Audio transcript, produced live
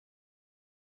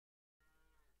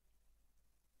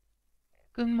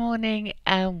Good morning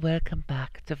and welcome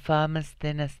back to Farmers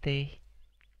Dynasty.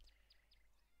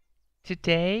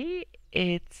 Today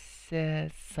it's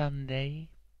Sunday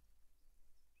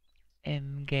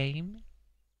in game.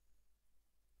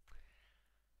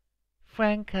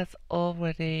 Frank has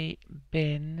already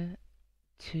been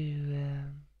to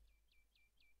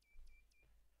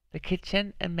the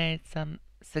kitchen and made some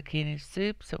zucchini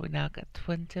soup, so we now got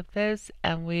 20 of those,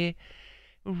 and we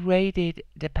raided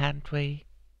the pantry.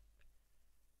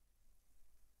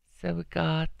 So we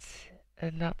got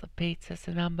a lot of pizzas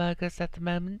and hamburgers at the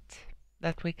moment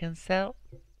that we can sell.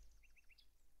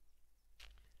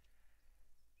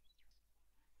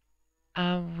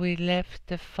 And we left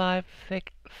the 5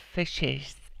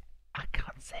 fishes. I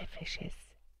can't say fishes.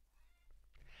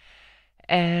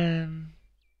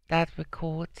 That we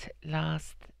caught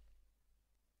last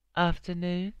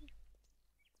afternoon.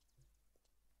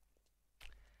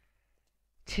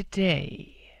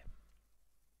 Today,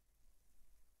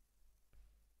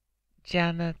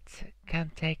 Janet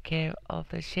can take care of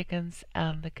the chickens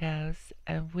and the cows,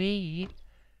 and we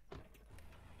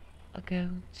are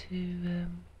going to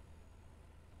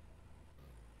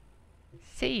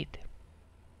seed.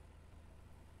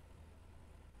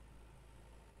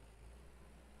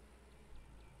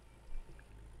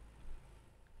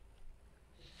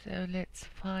 So let's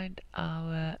find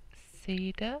our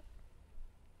seeder.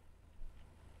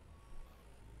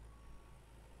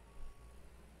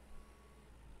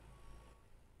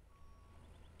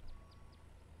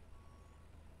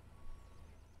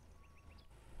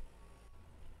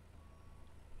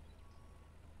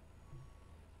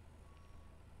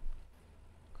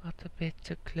 Got a bit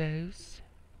too close.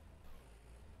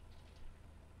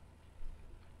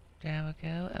 There we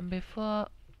go. And before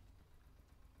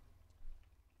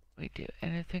we do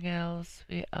anything else,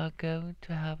 we are going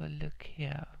to have a look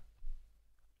here.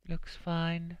 Looks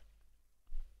fine.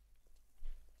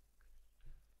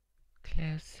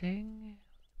 Closing.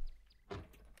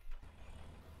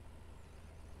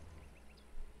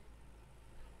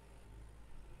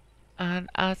 And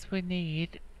as we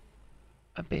need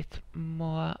a bit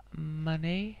more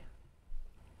money.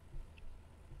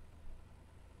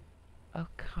 Oh,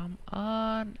 come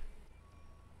on.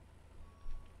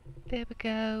 There we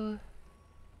go.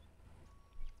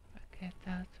 Get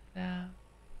out of there.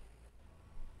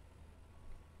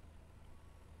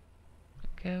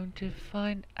 I'm going to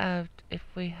find out if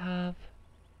we have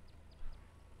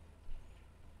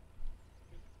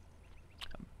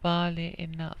barley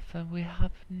enough, and we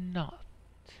have not.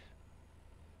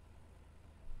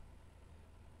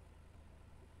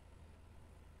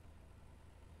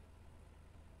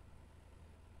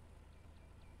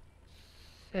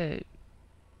 So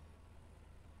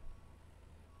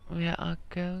we are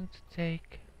going to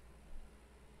take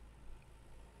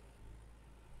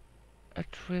a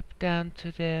trip down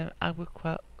to the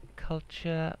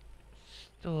agriculture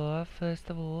store first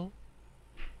of all.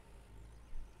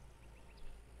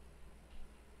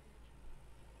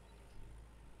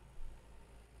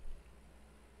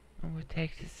 And we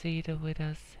take the seeder with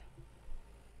us.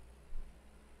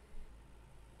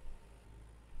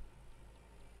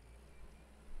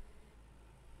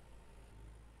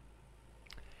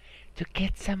 To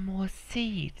get some more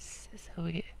seeds, so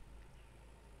we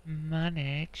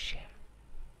manage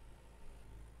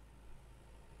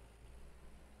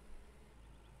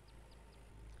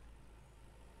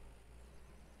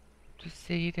to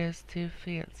see those 2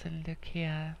 fields. And look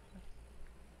here.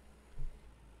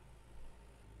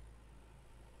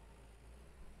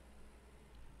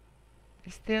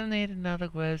 We still need another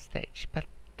growth stage, but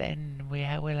then we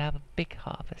will have a big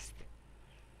harvest.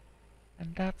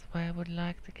 And that's why I would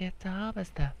like to get the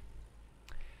harvester,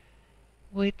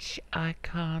 which I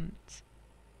can't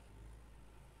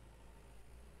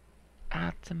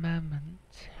at the moment.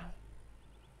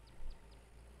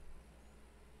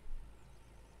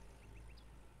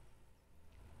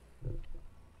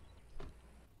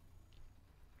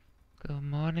 Good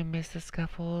morning, Mr.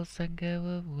 Scuffles, and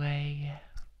go away.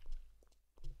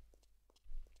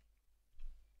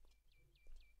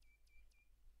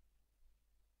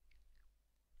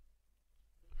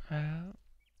 Oh.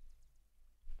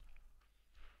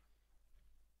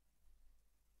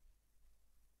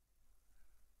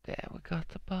 There we got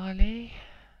the barley.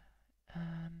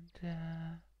 And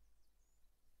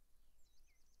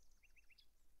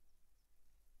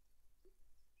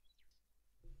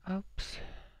oops.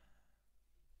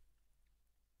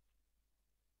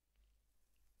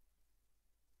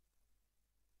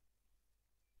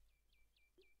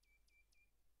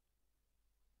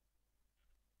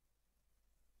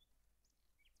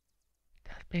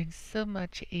 That'd been so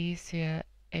much easier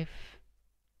if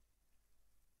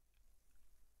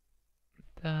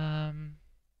mouse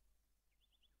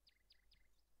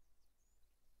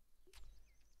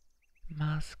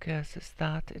cursor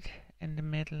started in the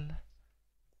middle,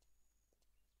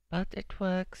 but it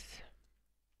works.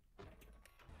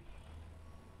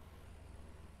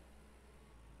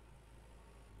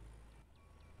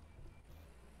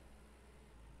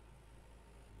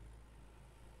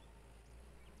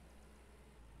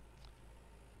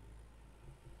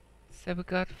 So we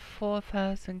got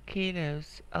 4,000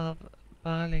 kilos of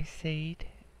barley seed.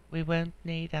 We won't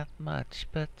need that much,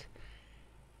 but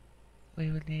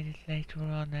we will need it later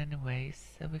on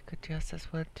anyways, so we could just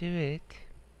as well do it.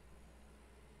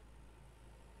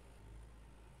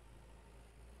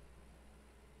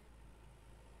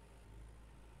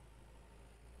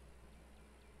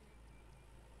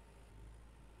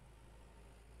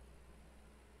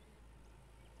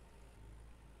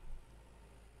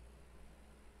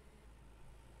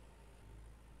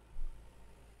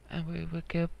 And we will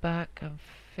go back and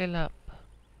fill up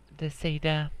the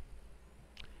seeder.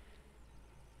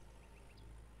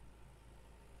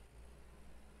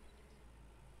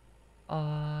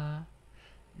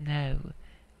 No,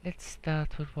 let's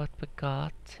start with what we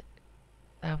got.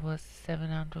 That was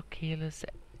 700 kilos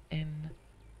in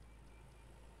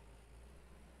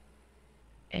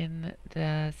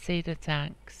the seeder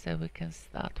tank, so we can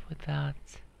start with that.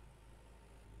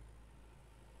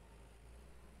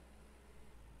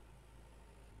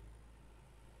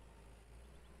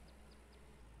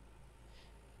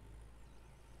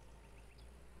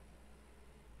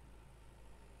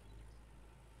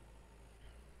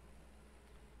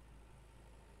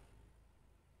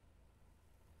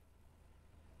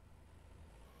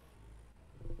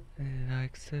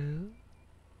 Like so.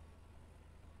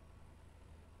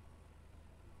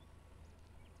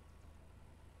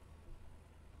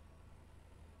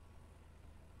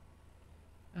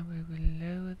 And we will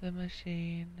lower the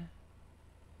machine.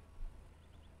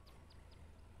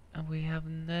 And we have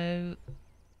no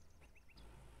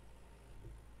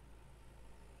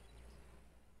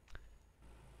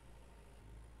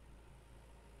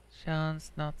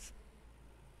chance, not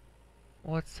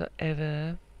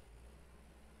whatsoever,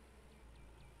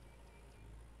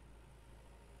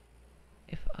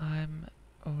 if I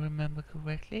remember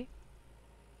correctly,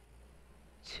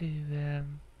 to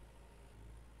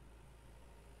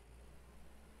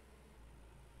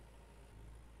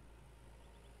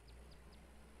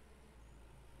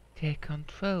take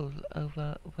control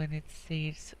over when it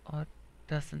seeds or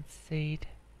doesn't seed.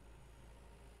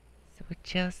 So we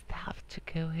just have to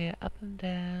go here up and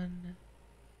down,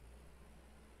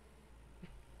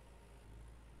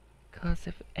 because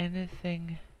if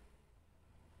anything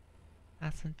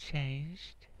hasn't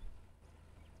changed,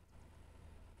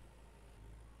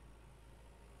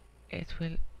 it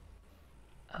will...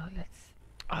 Oh, let's...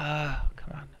 Ah,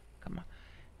 come on, come on.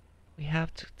 We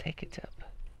have to take it up.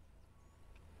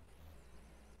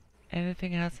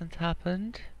 Anything hasn't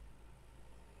happened.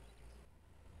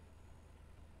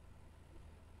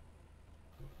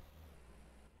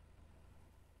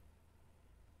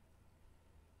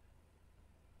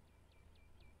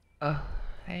 Oh,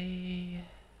 hey.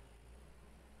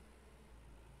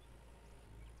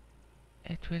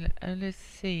 It will only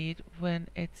seed when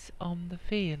it's on the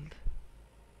field.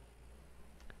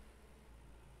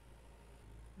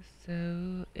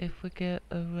 So if we go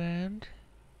around,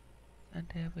 and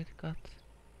there we've got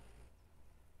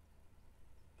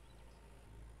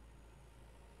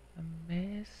a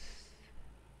mess.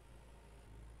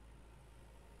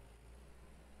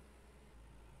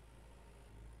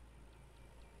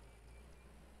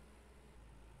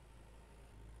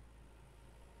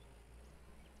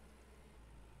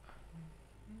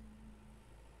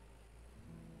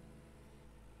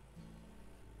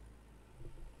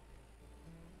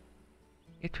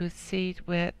 It will seed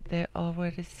where they're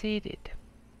already seeded.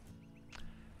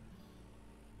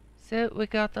 So we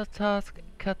got our task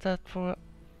cut out for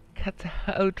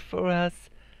us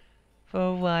for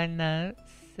a while now.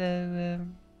 So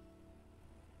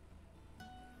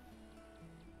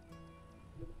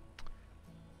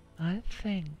I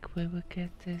think we will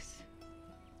get this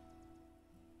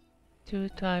to a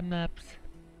time lapse.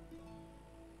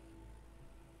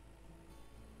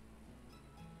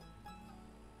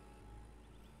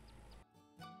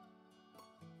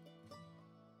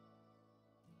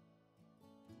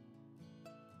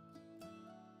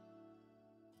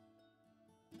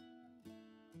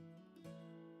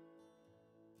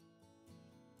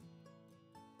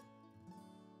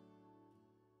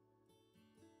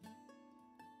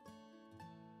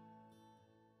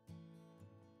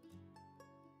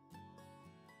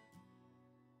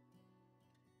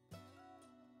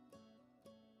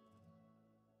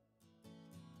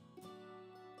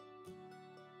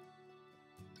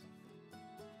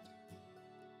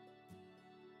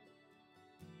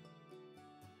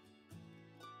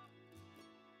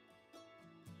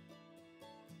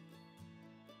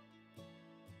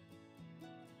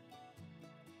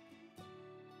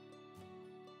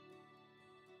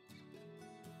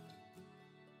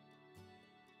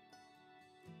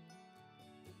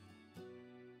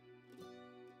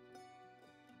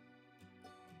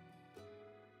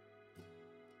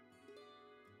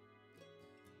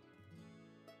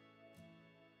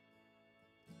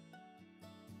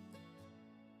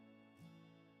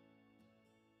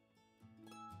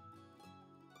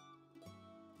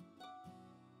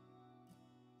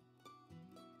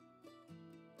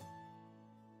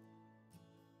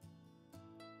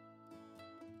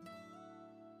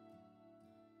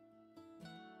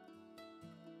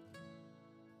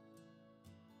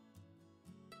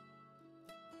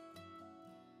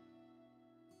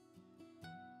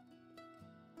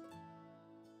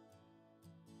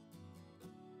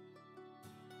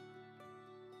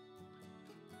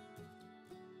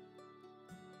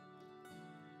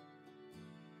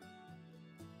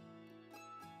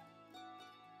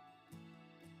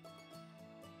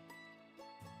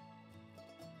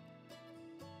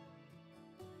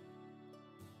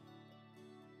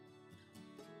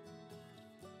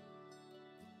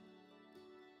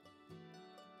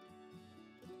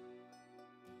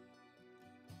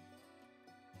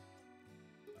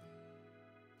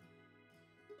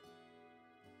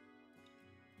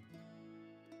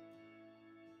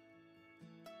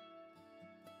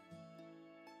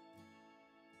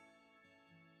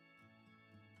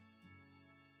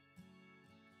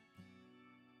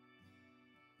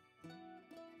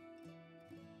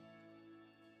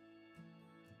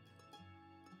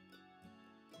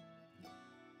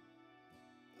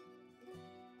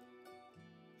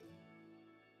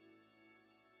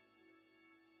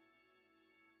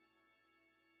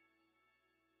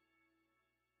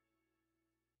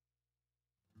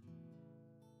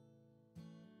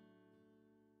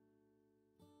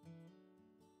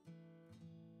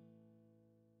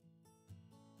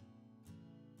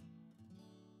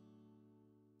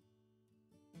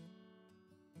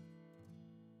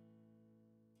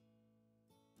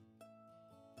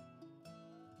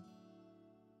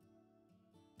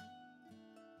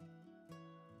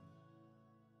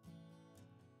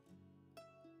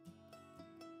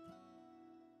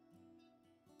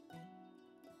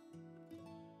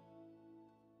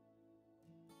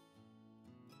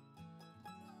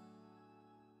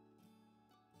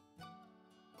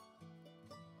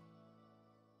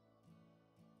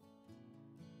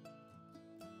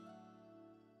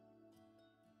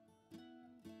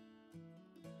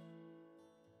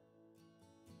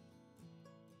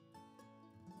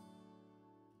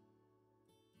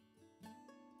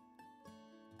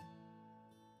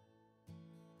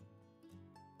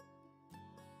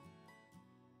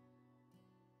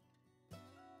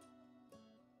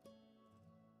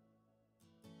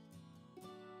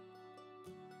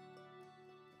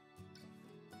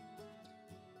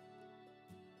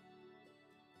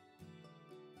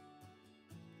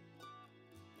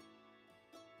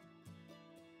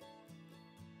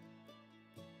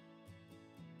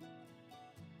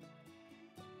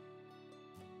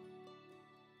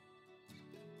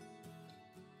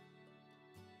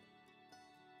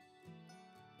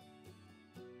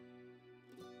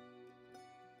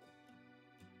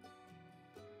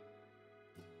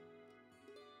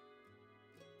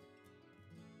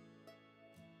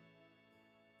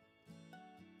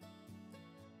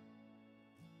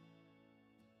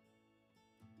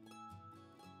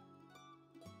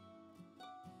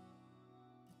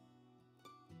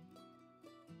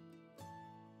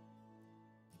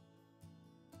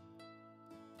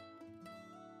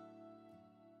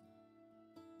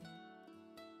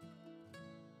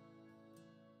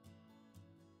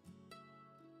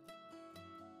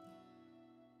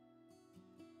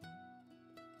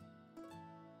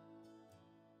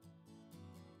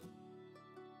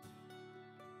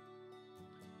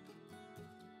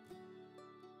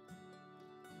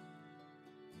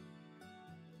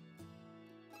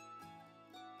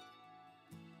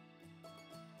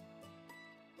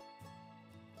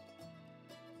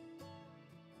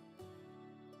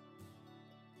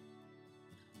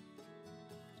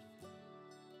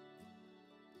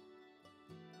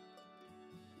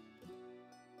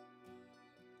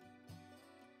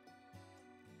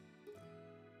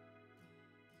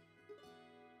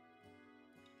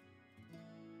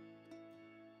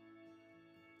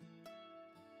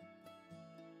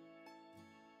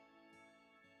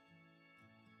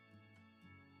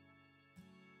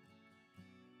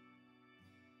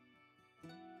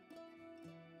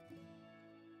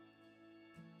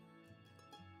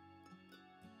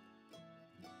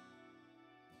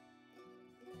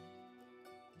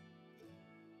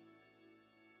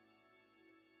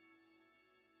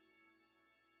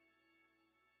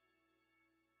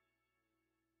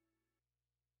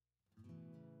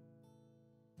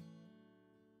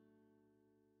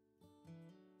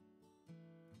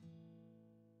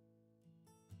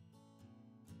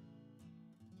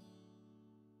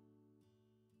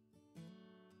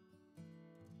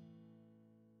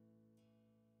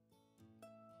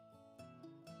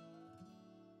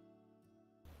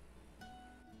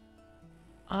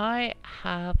 I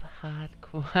have had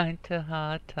quite a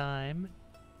hard time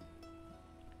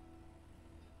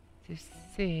to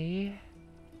see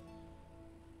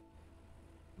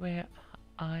where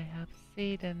I have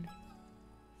seeded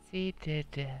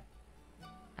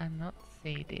and not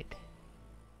seeded.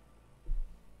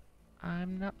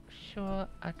 I'm not sure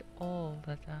at all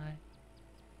that I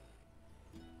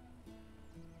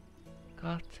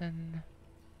gotten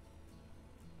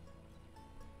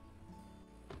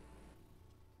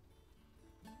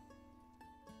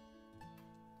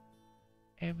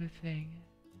everything.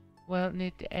 Well,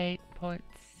 need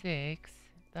 8.6,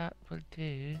 that will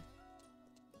do.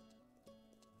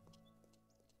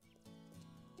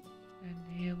 And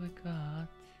here we got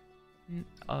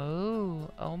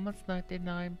almost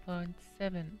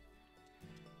 99.7.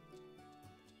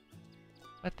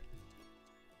 But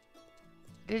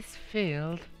this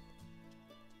field,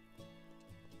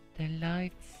 the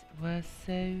lights were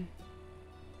so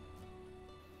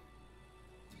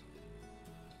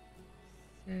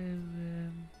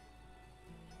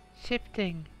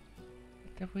shifting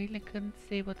that I really couldn't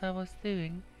see what I was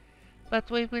doing.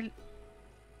 But we will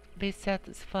be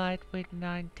satisfied with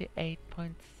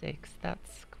 98.6.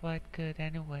 That's quite good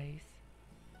anyways.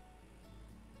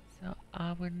 So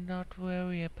I will not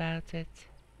worry about it.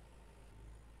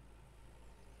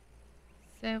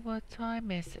 So what time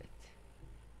is it?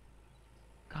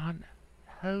 Gone.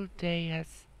 The whole day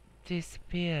has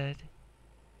disappeared.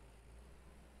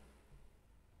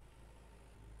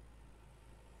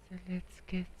 So let's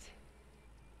get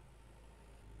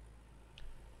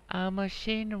our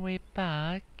machinery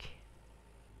back.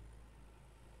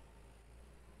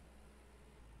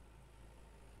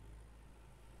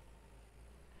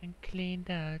 And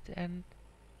cleaned out, and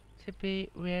to be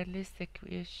realistic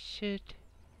we should,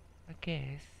 I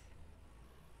guess,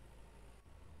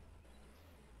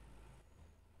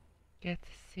 get the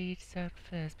seeds out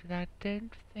first, but I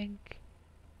don't think,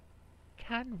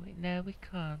 can we? No, we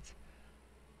can't.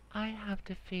 I have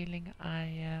the feeling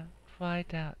I tried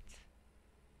that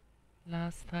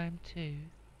last time too,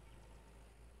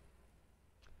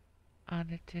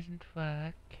 and it didn't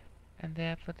work, and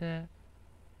therefore the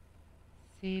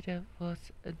seeder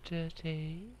was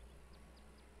dirty.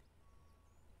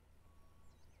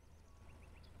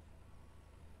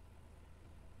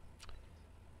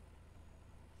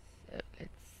 So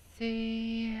let's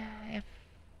see if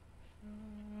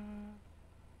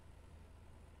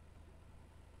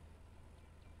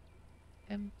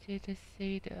empty the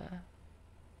seeder.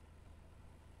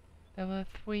 There were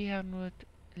 300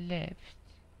 left.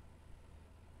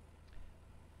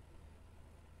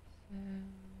 So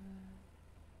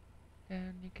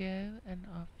down you go and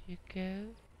off you go.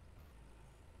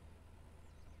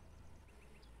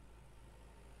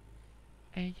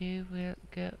 And you will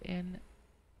go in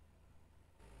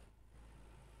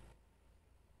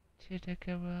to the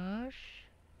garage.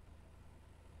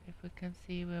 If we can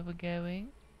see where we're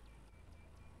going.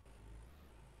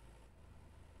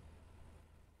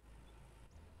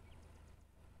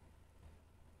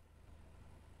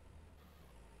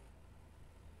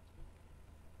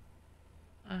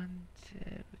 And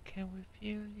we can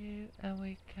refuel you, and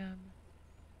we can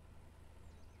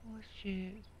wash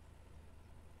you.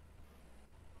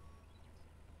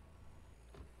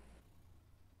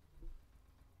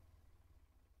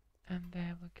 And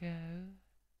there we go.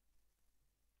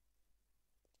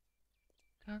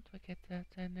 Can't we get that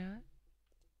I know?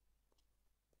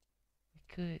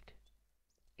 We could.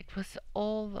 It was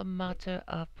all a matter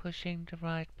of pushing the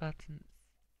right buttons.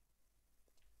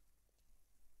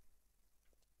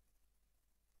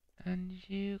 And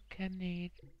you can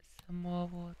need some more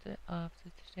water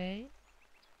after today.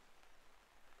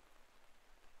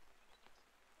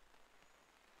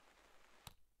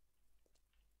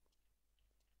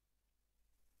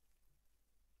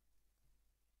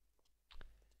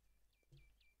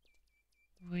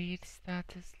 Weed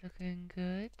status looking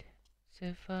good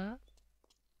so far.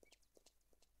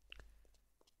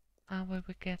 And we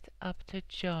will get up to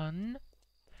John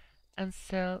and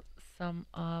sell some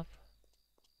of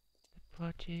the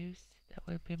produce. There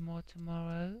will be more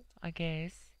tomorrow, I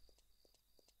guess.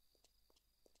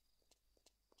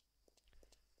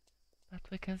 But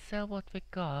we can sell what we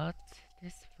got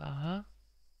this far.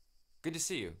 Good to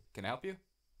see you. Can I help you?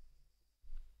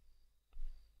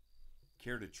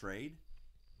 Care to trade?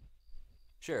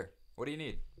 Sure. What do you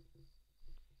need?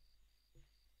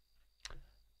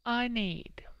 I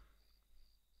need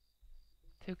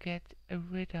to get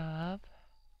rid of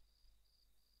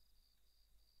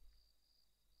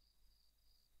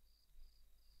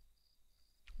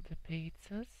the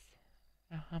pizzas,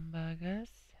 the hamburgers,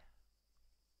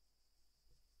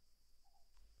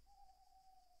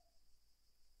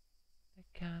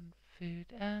 canned food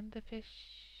and the fish.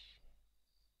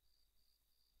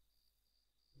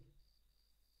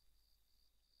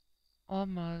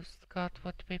 Almost got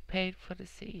what we paid for the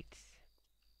seeds,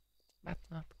 but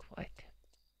not quite.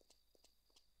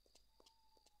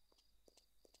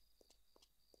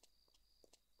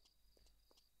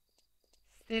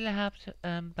 Still have to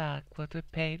earn back what we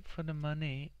paid for the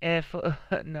money. For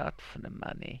not for the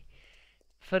money,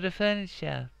 for the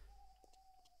furniture.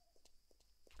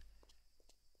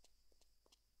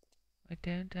 We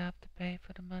don't have to pay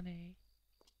for the money.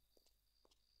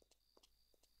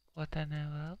 What I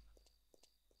know of.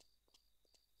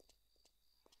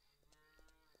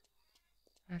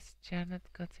 Has Janet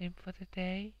got in for the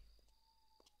day?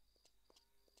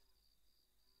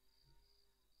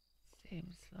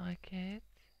 Seems like it.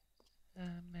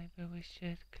 Maybe we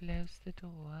should close the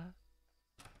door.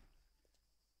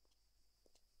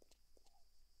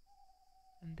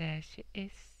 And there she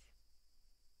is.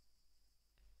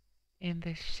 In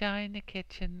the shiny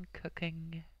kitchen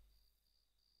cooking.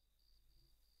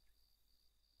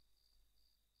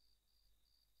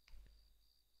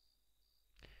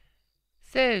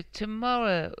 So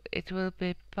tomorrow it will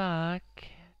be back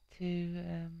to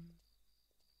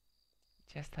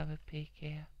just have a peek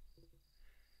here.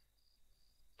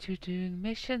 To doing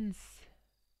missions.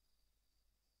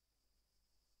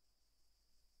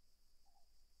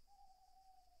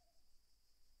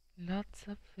 Lots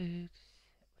of food.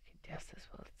 We can just as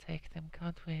well take them,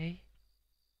 can't we?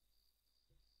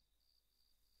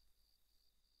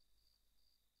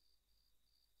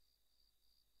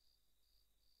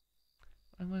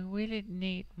 And we really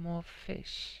need more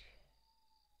fish.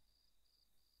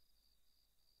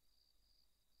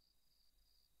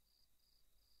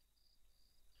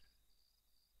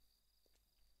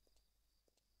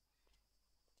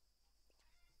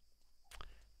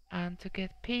 And to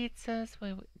get pizzas,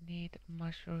 we would need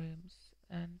mushrooms.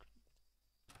 And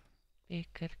be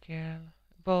a good girl.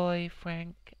 Boy,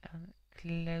 Frank, and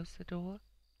close the door.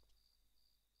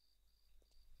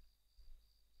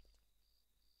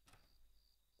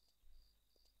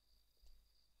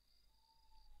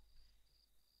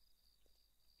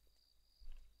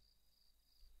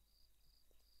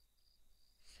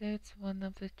 So it's one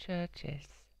of the churches.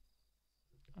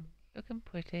 Looking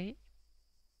pretty.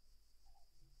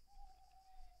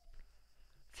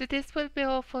 So this will be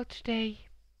all for today.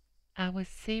 I will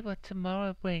see what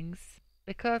tomorrow brings,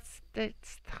 because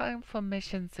it's time for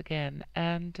missions again,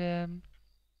 and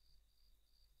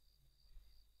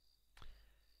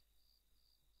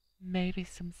maybe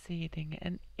some seeding.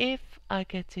 And if I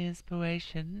get the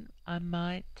inspiration, I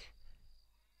might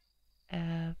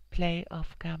play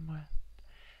off camera.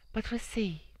 But we'll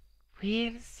see.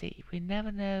 We'll see. We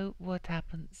never know what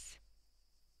happens.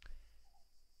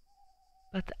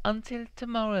 But until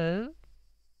tomorrow,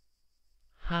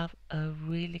 have a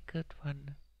really good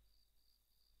one.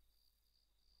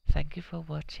 Thank you for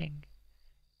watching,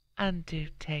 and do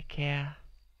take care.